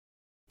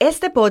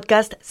Este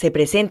podcast se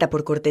presenta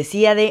por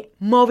cortesía de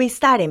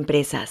Movistar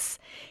Empresas,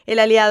 el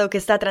aliado que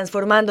está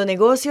transformando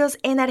negocios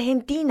en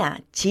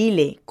Argentina,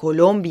 Chile,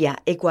 Colombia,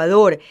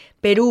 Ecuador,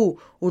 Perú,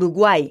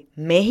 Uruguay,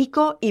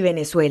 México y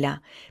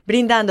Venezuela,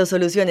 brindando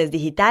soluciones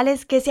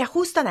digitales que se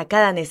ajustan a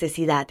cada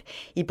necesidad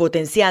y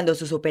potenciando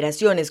sus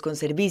operaciones con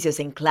servicios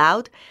en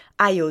cloud,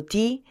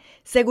 IoT,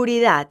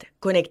 seguridad,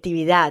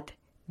 conectividad,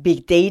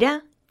 Big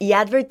Data y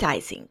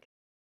advertising.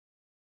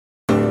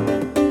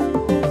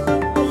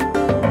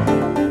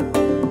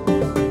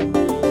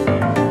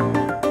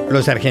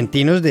 Los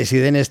argentinos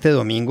deciden este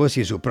domingo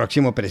si su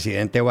próximo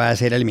presidente va a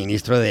ser el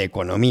ministro de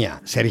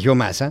Economía, Sergio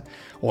Massa,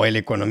 o el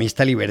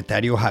economista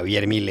libertario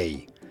Javier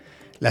Milei.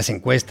 Las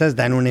encuestas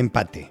dan un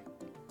empate.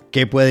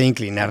 ¿Qué puede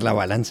inclinar la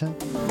balanza?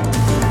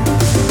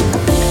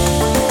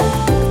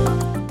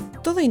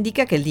 Todo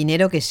indica que el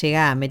dinero que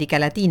llega a América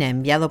Latina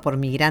enviado por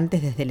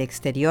migrantes desde el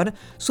exterior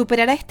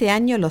superará este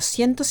año los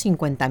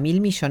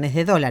 150.000 millones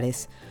de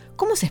dólares.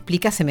 ¿Cómo se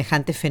explica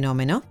semejante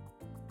fenómeno?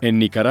 En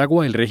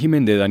Nicaragua, el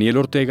régimen de Daniel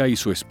Ortega y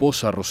su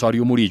esposa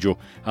Rosario Murillo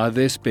ha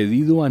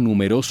despedido a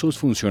numerosos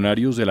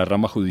funcionarios de la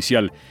rama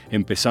judicial,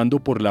 empezando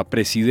por la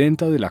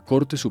presidenta de la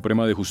Corte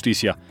Suprema de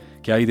Justicia.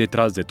 ¿Qué hay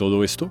detrás de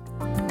todo esto?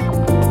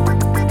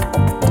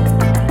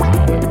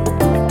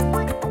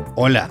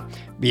 Hola,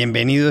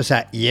 bienvenidos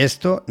a Y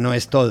esto no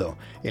es todo,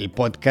 el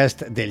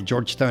podcast del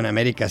Georgetown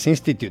Americas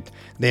Institute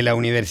de la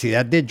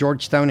Universidad de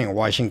Georgetown en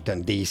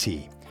Washington,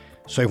 D.C.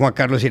 Soy Juan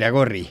Carlos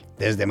Iragorri,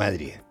 desde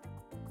Madrid.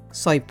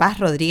 Soy Paz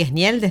Rodríguez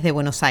Niel desde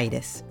Buenos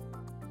Aires.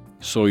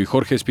 Soy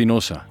Jorge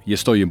Espinosa y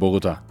estoy en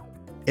Bogotá.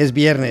 Es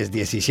viernes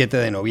 17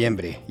 de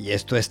noviembre y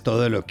esto es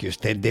todo lo que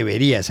usted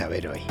debería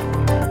saber hoy.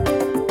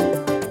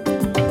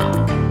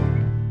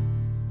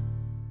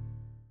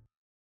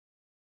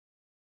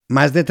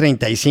 Más de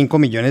 35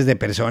 millones de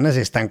personas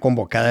están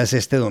convocadas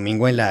este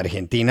domingo en la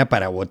Argentina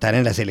para votar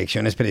en las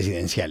elecciones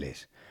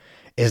presidenciales.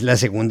 Es la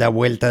segunda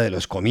vuelta de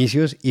los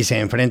comicios y se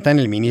enfrentan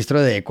el ministro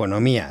de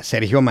Economía,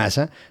 Sergio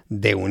Massa,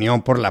 de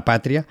Unión por la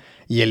Patria,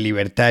 y el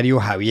libertario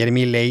Javier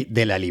Milei,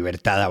 de La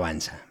Libertad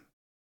Avanza.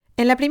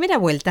 En la primera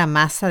vuelta,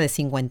 Massa, de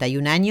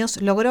 51 años,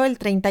 logró el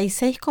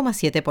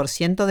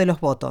 36,7% de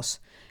los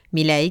votos.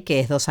 Milei, que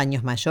es 2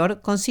 años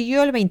mayor,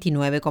 consiguió el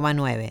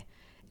 29,9%.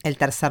 El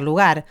tercer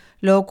lugar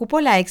lo ocupó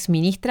la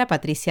exministra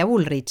Patricia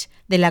Bullrich,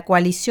 de la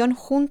coalición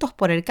Juntos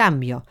por el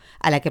Cambio,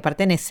 a la que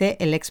pertenece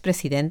el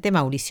expresidente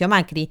Mauricio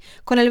Macri,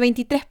 con el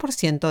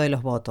 23% de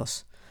los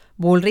votos.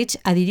 Bullrich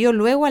adhirió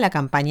luego a la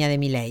campaña de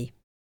Milei.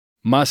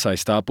 Massa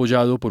está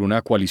apoyado por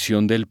una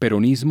coalición del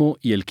peronismo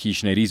y el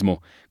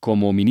kirchnerismo.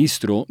 Como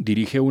ministro,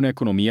 dirige una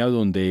economía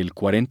donde el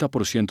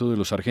 40% de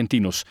los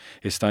argentinos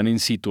están en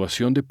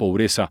situación de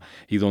pobreza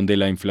y donde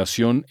la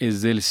inflación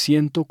es del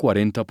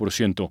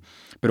 140%.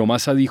 Pero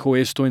Massa dijo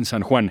esto en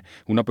San Juan,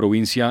 una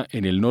provincia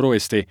en el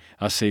noroeste,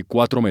 hace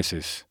 4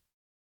 meses.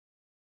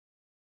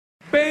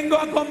 Vengo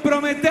a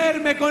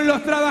comprometerme con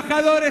los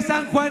trabajadores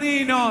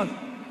sanjuaninos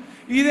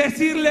y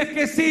decirles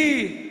que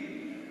sí,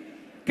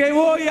 que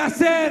voy a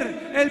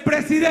ser el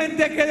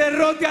presidente que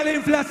derrote a la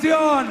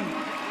inflación,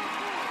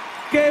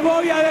 que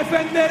voy a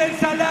defender el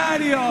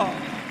salario.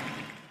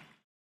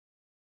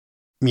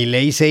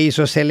 Milei se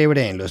hizo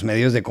célebre en los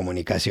medios de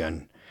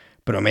comunicación.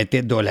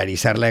 Promete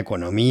dolarizar la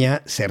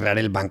economía, cerrar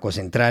el Banco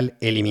Central,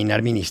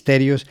 eliminar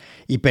ministerios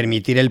y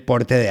permitir el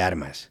porte de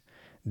armas.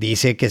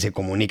 Dice que se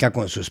comunica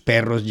con sus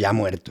perros ya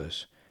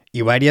muertos.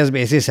 Y varias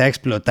veces ha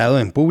explotado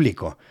en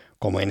público,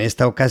 como en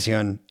esta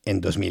ocasión en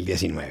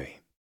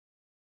 2019.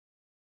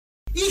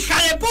 ¡Hija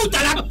de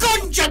puta, la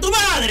concha tu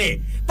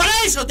madre! ¡Para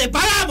eso te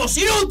pagamos,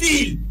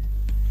 inútil!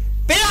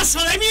 ¡Pedazo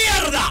de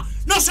mierda!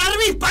 ¡No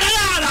servís para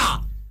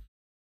nada!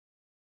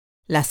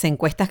 Las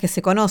encuestas que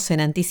se conocen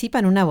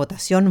anticipan una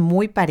votación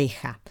muy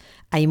pareja.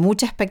 Hay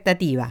mucha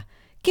expectativa.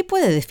 ¿Qué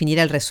puede definir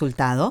el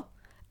resultado?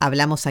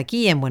 Hablamos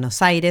aquí en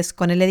Buenos Aires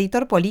con el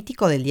editor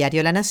político del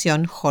diario La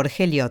Nación,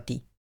 Jorge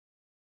Liotti.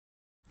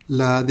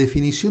 La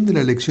definición de la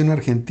elección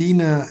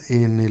argentina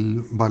en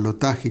el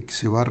balotaje que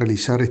se va a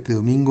realizar este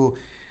domingo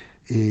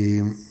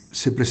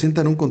se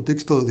presenta en un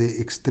contexto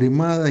de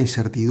extremada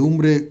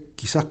incertidumbre,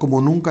 quizás como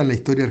nunca en la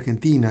historia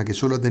argentina, que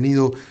solo ha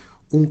tenido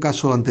un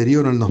caso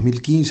anterior en el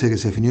 2015 que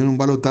se definió en un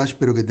balotaje,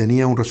 pero que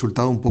tenía un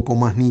resultado un poco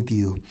más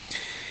nítido.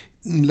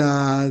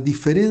 Las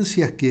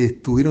diferencias que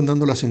estuvieron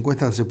dando las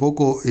encuestas hace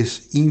poco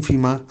es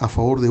ínfima a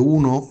favor de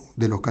uno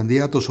de los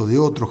candidatos o de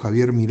otro,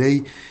 Javier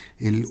Milei,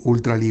 el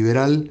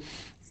ultraliberal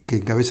que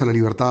encabeza La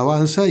Libertad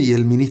Avanza, y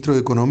el ministro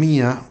de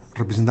Economía,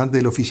 representante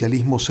del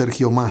oficialismo,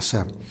 Sergio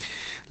Massa.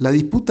 La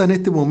disputa en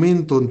este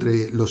momento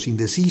entre los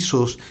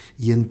indecisos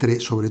y entre,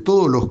 sobre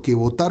todo, los que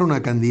votaron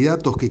a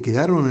candidatos que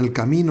quedaron en el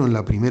camino en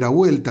la primera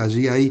vuelta,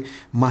 allí hay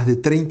más de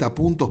 30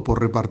 puntos por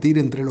repartir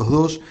entre los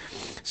dos,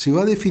 se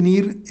va a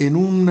definir en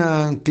un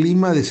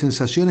clima de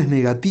sensaciones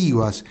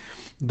negativas,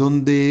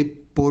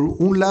 donde por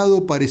un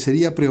lado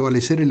parecería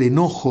prevalecer el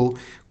enojo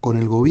con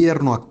el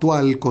gobierno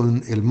actual,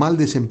 con el mal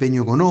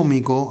desempeño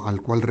económico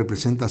al cual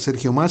representa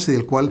Sergio Massa y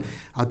del cual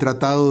ha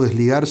tratado de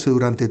desligarse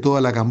durante toda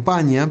la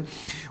campaña.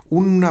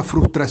 una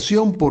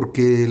frustración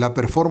porque la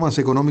performance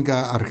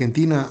económica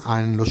argentina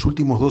en los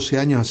últimos 12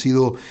 años ha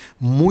sido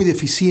muy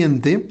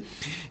deficiente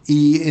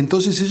y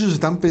entonces ellos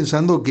están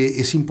pensando que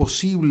es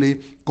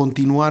imposible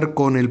continuar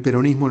con el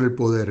peronismo en el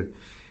poder.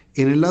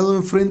 En el lado de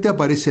enfrente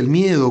aparece el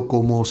miedo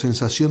como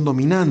sensación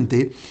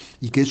dominante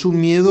y que es un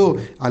miedo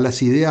a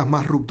las ideas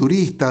más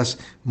rupturistas,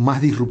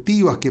 más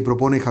disruptivas que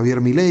propone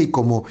Javier Milei,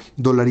 como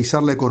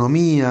dolarizar la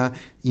economía,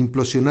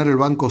 implosionar el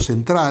Banco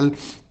Central,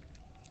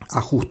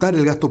 ajustar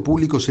el gasto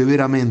público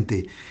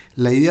severamente.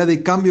 La idea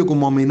de cambio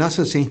como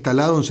amenaza se ha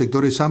instalado en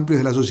sectores amplios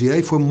de la sociedad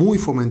y fue muy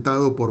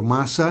fomentado por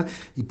Massa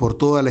y por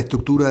toda la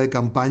estructura de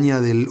campaña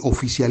del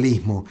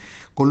oficialismo.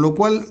 Con lo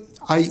cual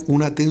hay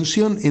una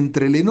tensión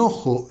entre el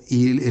enojo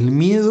y el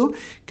miedo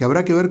que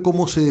habrá que ver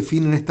cómo se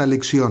define en esta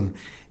elección.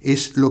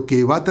 Es lo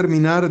que va a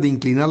terminar de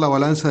inclinar la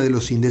balanza de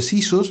los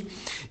indecisos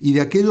y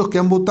de aquellos que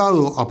han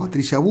votado a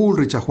Patricia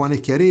Bullrich, a Juan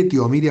Schiaretti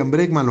o a Miriam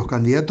Bregman, los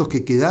candidatos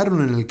que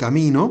quedaron en el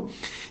camino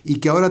y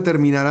que ahora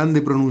terminarán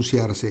de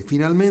pronunciarse.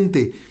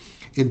 Finalmente,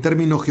 en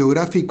términos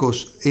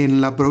geográficos,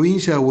 en la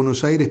provincia de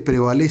Buenos Aires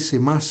prevalece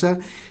Massa,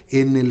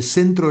 en el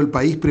centro del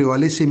país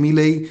prevalece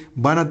Milei,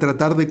 van a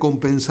tratar de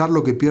compensar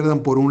lo que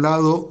pierdan por un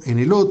lado en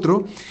el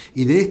otro,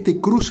 y de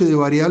este cruce de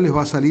variables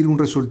va a salir un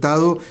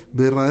resultado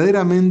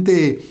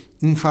verdaderamente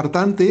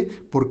infartante,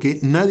 porque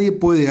nadie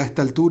puede a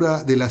esta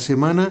altura de la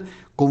semana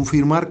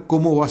confirmar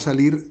cómo va a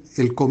salir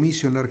el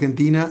comicio en la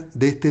Argentina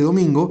de este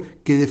domingo,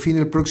 que define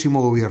el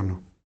próximo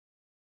gobierno.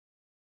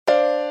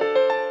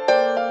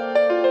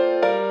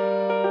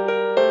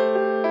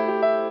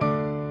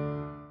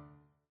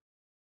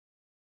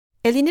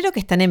 El dinero que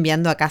están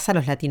enviando a casa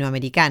los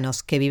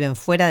latinoamericanos que viven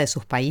fuera de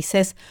sus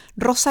países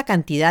roza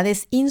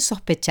cantidades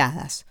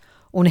insospechadas.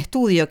 Un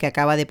estudio que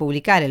acaba de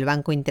publicar el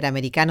Banco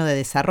Interamericano de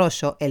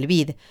Desarrollo, el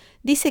BID,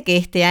 dice que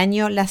este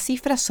año la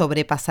cifra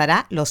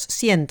sobrepasará los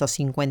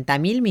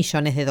 150.000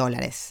 millones de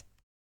dólares.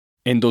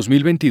 En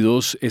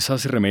 2022,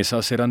 esas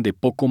remesas eran de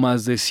poco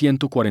más de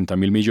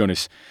 140.000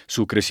 millones.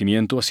 Su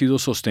crecimiento ha sido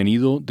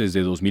sostenido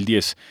desde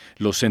 2010.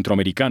 Los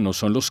centroamericanos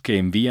son los que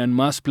envían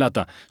más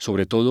plata,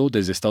 sobre todo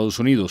desde Estados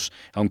Unidos,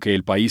 aunque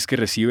el país que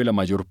recibe la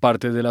mayor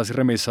parte de las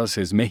remesas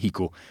es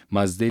México,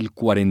 más del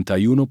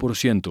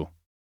 41%.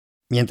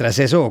 Mientras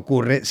eso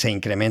ocurre, se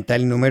incrementa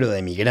el número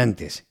de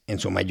migrantes, en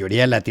su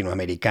mayoría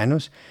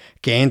latinoamericanos,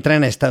 que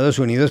entran a Estados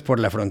Unidos por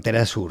la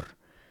frontera sur.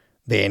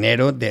 De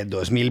enero de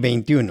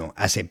 2021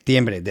 a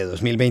septiembre de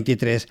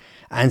 2023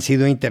 han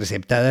sido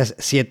interceptadas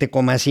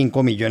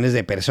 7,5 millones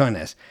de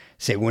personas,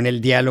 según el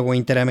Diálogo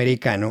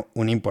Interamericano,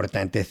 un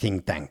importante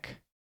think tank.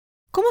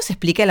 ¿Cómo se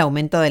explica el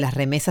aumento de las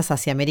remesas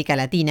hacia América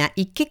Latina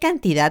y qué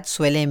cantidad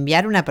suele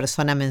enviar una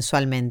persona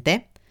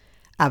mensualmente?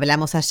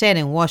 Hablamos ayer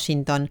en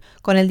Washington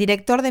con el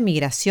director de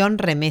Migración,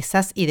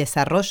 Remesas y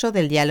Desarrollo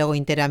del Diálogo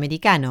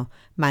Interamericano,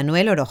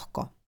 Manuel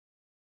Orozco.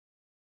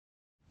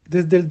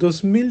 Desde el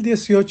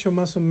 2018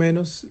 más o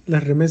menos,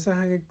 las remesas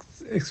han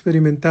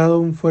experimentado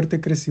un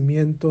fuerte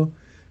crecimiento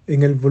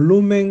en el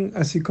volumen,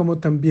 así como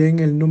también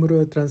el número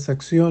de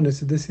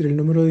transacciones, es decir, el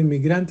número de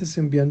inmigrantes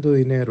enviando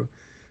dinero.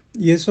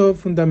 Y eso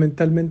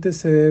fundamentalmente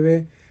se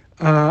debe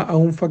a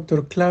un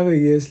factor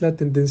clave y es la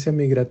tendencia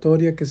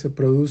migratoria que se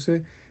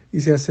produce y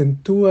se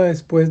acentúa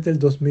después del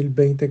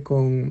 2020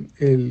 con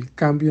el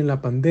cambio en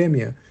la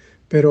pandemia.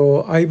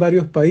 Pero hay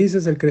varios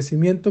países, el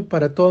crecimiento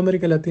para toda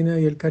América Latina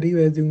y el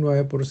Caribe es de un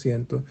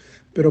 9%,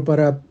 pero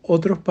para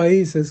otros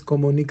países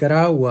como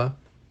Nicaragua,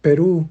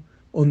 Perú,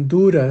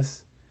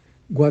 Honduras,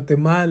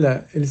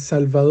 Guatemala, El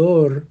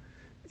Salvador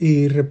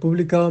y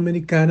República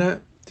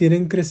Dominicana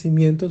tienen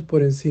crecimientos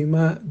por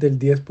encima del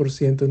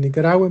 10%.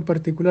 Nicaragua en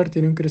particular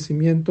tiene un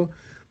crecimiento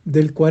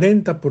del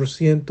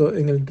 40%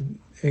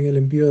 en el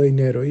envío de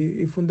dinero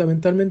y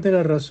fundamentalmente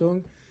la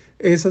razón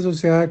es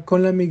asociada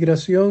con la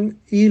migración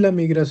y la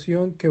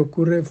migración que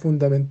ocurre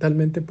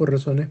fundamentalmente por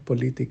razones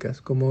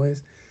políticas, como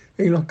es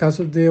en los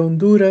casos de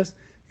Honduras,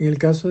 en el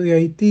caso de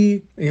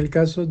Haití, en el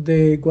caso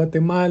de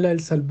Guatemala, El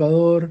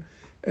Salvador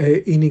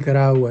y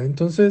Nicaragua.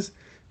 Entonces,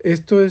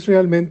 esto es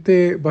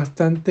realmente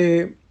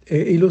bastante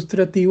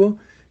ilustrativo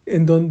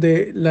en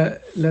donde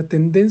la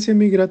tendencia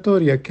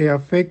migratoria que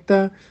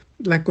afecta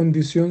la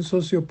condición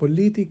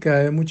sociopolítica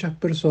de muchas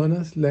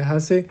personas les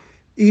hace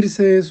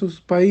irse de sus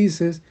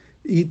países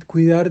y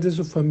cuidar de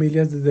sus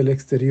familias desde el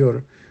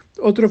exterior.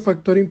 Otro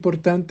factor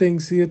importante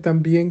incide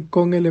también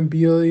con el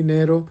envío de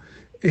dinero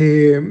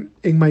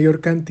en mayor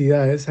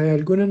cantidad. Hay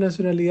algunas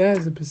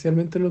nacionalidades,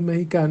 especialmente los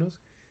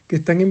mexicanos, que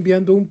están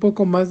enviando un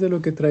poco más de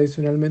lo que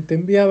tradicionalmente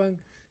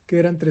enviaban, que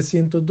eran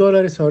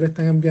 $300, ahora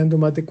están enviando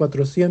más de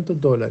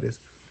 $400.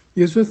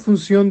 Y eso es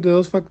función de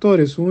dos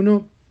factores.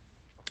 Uno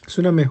es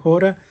una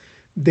mejora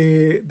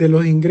de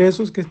los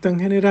ingresos que están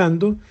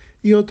generando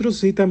y otro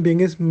sí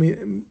también es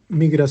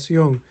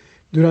migración.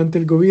 Durante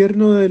el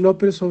gobierno de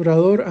López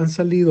Obrador han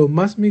salido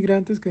más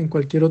migrantes que en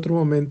cualquier otro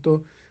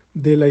momento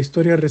de la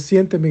historia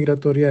reciente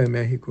migratoria de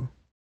México.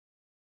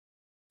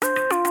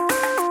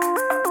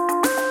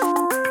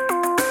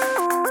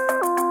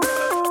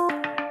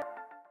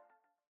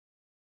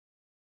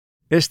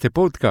 Este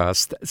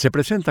podcast se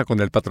presenta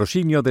con el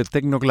patrocinio de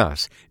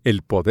Tecnoglass,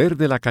 el poder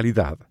de la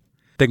calidad.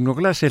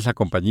 Tecnoglass es la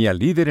compañía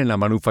líder en la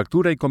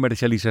manufactura y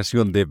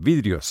comercialización de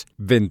vidrios,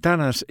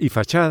 ventanas y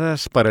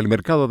fachadas para el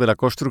mercado de la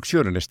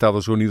construcción en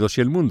Estados Unidos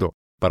y el mundo.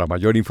 Para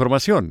mayor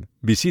información,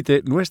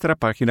 visite nuestra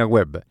página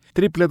web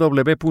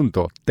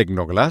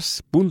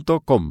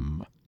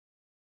www.tecnoglass.com.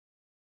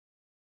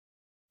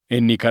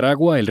 En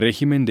Nicaragua, el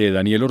régimen de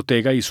Daniel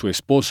Ortega y su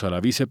esposa,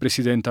 la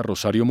vicepresidenta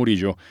Rosario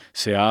Murillo,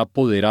 se ha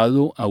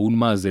apoderado aún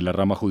más de la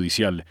rama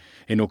judicial.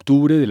 En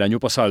octubre del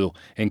año pasado,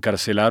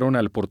 encarcelaron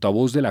al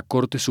portavoz de la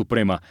Corte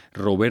Suprema,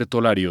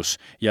 Roberto Larios,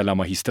 y a la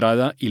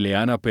magistrada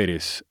Ileana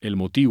Pérez. El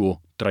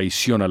motivo,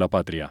 traición a la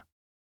patria.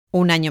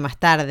 Un año más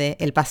tarde,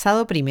 el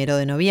pasado 1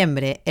 de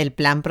noviembre, el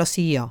plan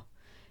prosiguió.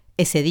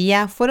 Ese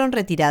día fueron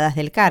retiradas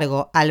del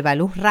cargo Alba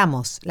Luz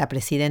Ramos, la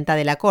presidenta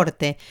de la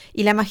Corte,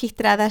 y la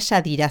magistrada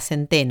Yadira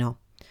Centeno.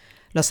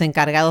 Los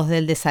encargados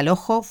del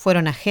desalojo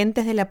fueron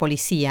agentes de la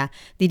policía,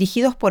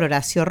 dirigidos por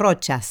Horacio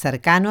Rocha,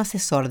 cercano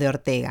asesor de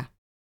Ortega.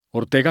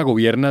 Ortega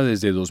gobierna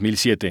desde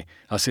 2007.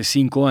 Hace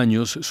 5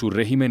 años, su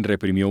régimen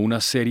reprimió una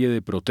serie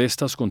de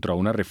protestas contra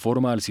una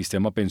reforma al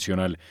sistema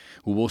pensional.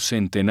 Hubo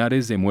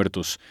centenares de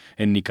muertos.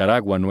 En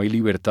Nicaragua no hay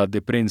libertad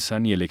de prensa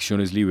ni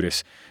elecciones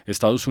libres.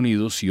 Estados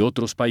Unidos y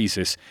otros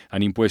países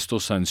han impuesto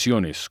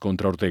sanciones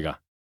contra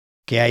Ortega.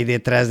 ¿Qué hay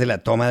detrás de la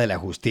toma de la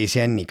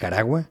justicia en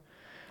Nicaragua?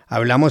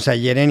 Hablamos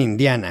ayer en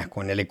Indiana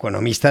con el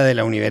economista de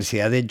la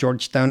Universidad de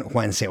Georgetown,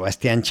 Juan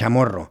Sebastián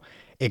Chamorro,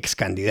 ex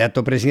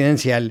candidato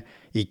presidencial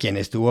y quien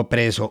estuvo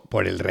preso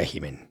por el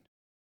régimen.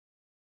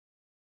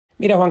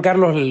 Mira, Juan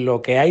Carlos,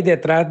 lo que hay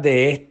detrás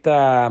de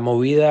esta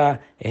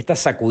movida, esta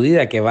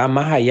sacudida que va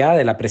más allá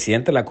de la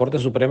presidenta de la Corte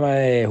Suprema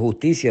de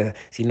Justicia,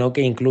 sino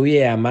que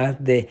incluye a más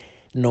de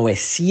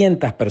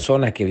 900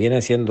 personas, que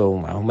vienen siendo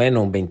más o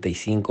menos un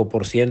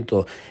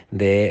 25%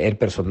 del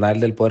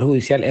personal del Poder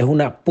Judicial, es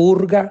una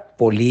purga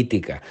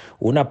política,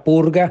 una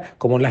purga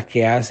como las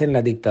que hacen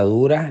las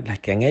dictaduras, las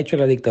que han hecho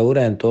las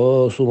dictaduras en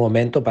todo su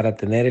momento para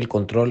tener el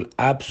control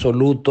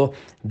absoluto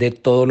de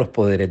todos los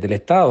poderes del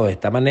Estado. De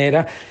esta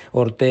manera,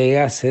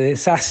 Ortega se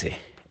deshace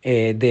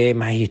de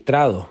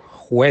magistrados,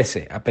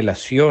 jueces,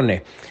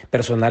 apelaciones,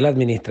 personal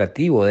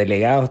administrativo,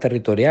 delegados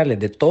territoriales,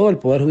 de todo el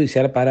Poder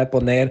Judicial para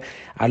poner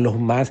a los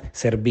más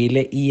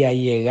serviles y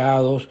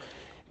allegados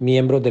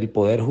miembros del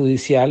Poder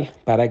Judicial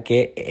para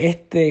que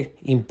este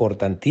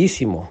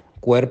importantísimo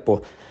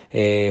cuerpo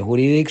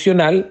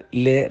jurisdiccional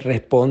le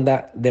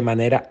responda de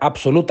manera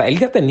absoluta. Él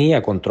ya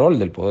tenía control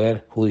del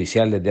Poder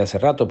Judicial desde hace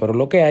rato, pero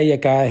lo que hay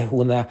acá es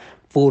una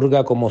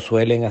purga como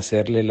suelen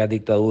hacerle las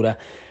dictaduras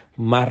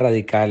más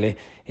radicales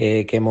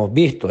que hemos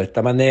visto. De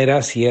esta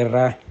manera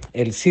cierra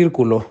el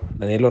círculo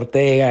Daniel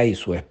Ortega y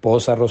su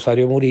esposa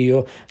Rosario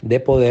Murillo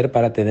de poder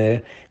para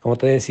tener, como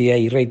te decía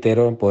y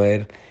reitero, el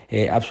poder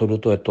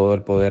absoluto de todo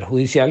el Poder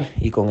Judicial,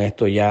 y con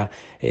esto ya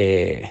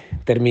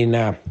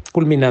termina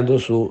culminando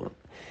su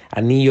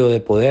anillo de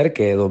poder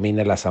que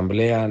domina la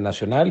Asamblea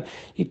Nacional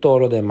y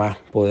todos los demás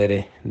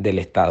poderes del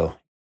Estado.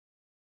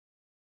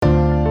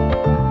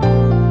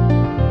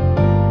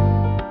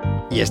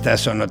 Y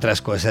estas son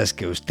otras cosas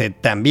que usted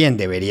también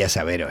debería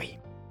saber hoy.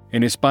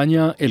 En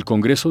España, el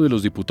Congreso de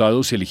los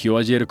Diputados eligió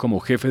ayer como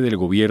jefe del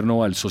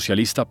gobierno al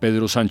socialista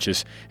Pedro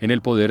Sánchez, en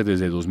el poder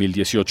desde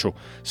 2018.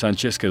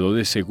 Sánchez quedó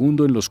de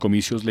segundo en los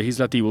comicios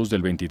legislativos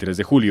del 23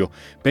 de julio,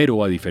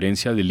 pero a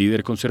diferencia del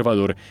líder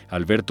conservador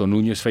Alberto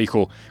Núñez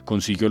Feijóo,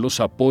 consiguió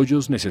los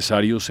apoyos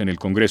necesarios en el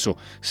Congreso,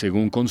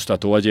 según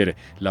constató ayer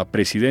la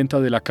presidenta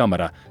de la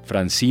Cámara,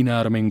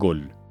 Francina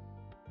Armengol.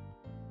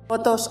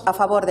 Votos a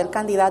favor del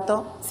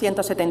candidato,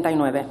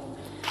 179.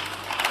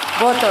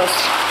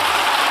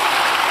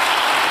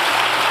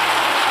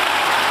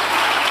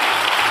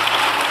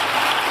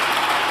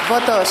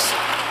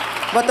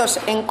 Votos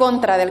en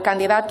contra del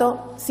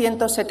candidato,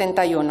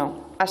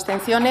 171.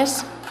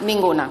 Abstenciones,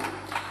 ninguna.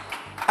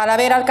 Al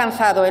haber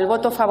alcanzado el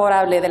voto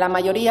favorable de la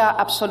mayoría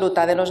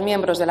absoluta de los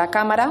miembros de la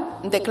Cámara,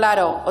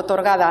 declaro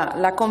otorgada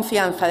la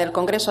confianza del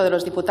Congreso de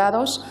los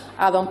Diputados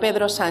a don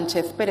Pedro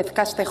Sánchez Pérez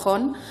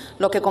Castejón,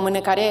 lo que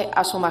comunicaré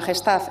a Su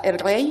Majestad el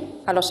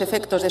Rey a los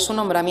efectos de su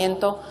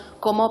nombramiento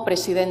como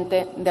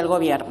presidente del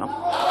Gobierno.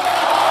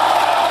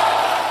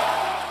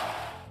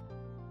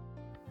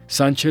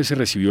 Sánchez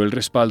recibió el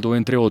respaldo,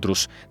 entre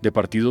otros, de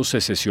partidos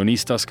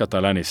secesionistas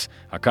catalanes.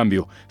 A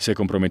cambio, se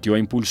comprometió a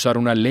impulsar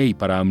una ley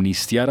para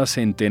amnistiar a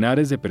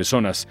centenares de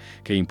personas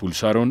que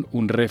impulsaron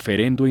un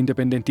referendo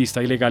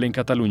independentista ilegal en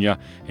Cataluña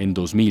en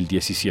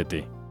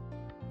 2017.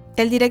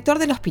 El director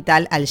del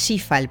hospital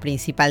Al-Shifa, el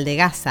principal de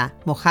Gaza,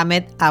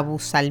 Mohamed Abu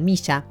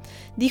Salmiya,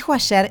 dijo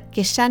ayer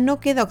que ya no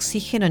queda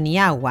oxígeno ni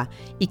agua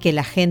y que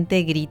la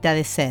gente grita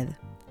de sed.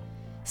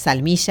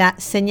 Salmiya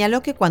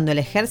señaló que cuando el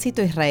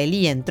ejército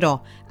israelí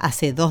entró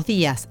hace 2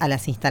 días a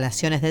las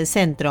instalaciones del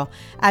centro,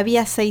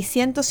 había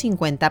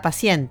 650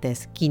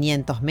 pacientes,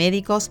 500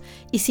 médicos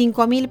y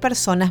 5.000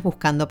 personas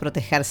buscando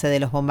protegerse de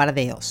los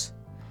bombardeos.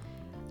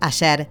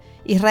 Ayer,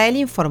 Israel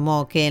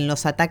informó que en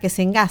los ataques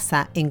en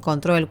Gaza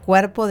encontró el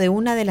cuerpo de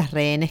una de las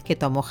rehenes que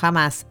tomó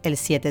Hamás el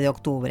 7 de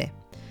octubre.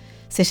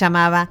 Se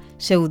llamaba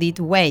Judith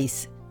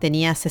Weiss,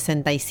 tenía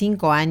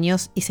 65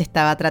 años y se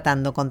estaba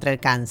tratando contra el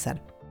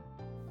cáncer.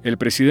 El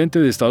presidente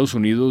de Estados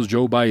Unidos,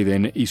 Joe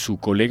Biden, y su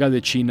colega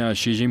de China,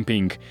 Xi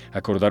Jinping,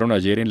 acordaron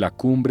ayer en la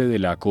cumbre de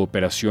la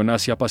cooperación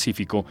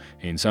Asia-Pacífico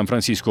en San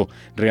Francisco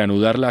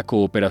reanudar la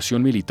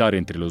cooperación militar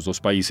entre los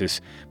dos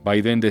países.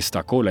 Biden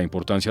destacó la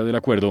importancia del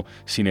acuerdo,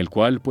 sin el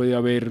cual puede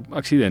haber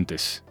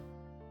accidentes.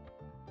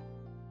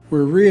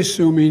 We're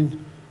reassuming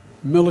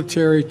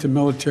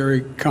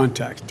military-to-military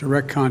contacts,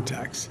 direct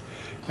contacts.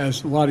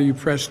 As a lot of you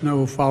press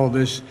know, follow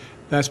this.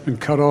 That's been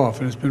cut off,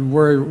 and it's been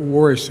very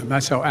worrisome.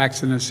 That's how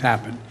accidents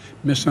happen,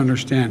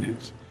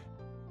 misunderstandings.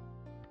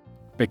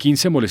 Pekín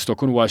se molestó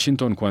con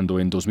Washington cuando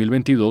en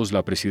 2022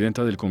 la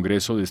presidenta del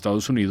Congreso de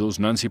Estados Unidos,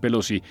 Nancy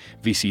Pelosi,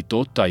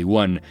 visitó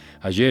Taiwán.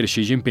 Ayer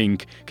Xi Jinping,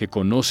 que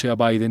conoce a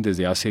Biden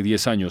desde hace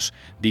 10 años,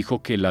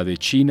 dijo que la de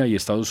China y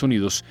Estados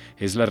Unidos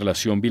es la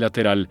relación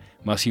bilateral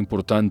más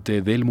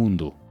importante del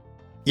mundo.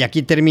 Y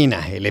aquí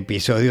termina el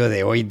episodio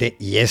de hoy de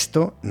Y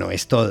esto no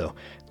es todo,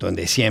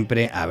 donde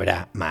siempre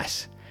habrá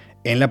más.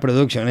 En la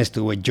producción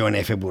estuvo John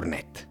F.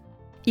 Burnett.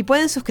 Y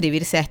pueden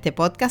suscribirse a este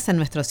podcast en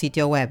nuestro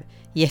sitio web,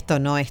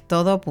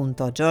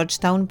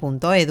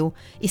 yestonoestodo.georgetown.edu,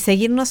 y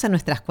seguirnos en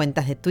nuestras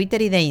cuentas de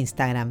Twitter y de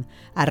Instagram,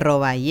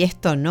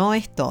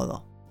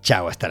 @yestonoestodo.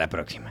 Chao, hasta la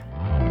próxima.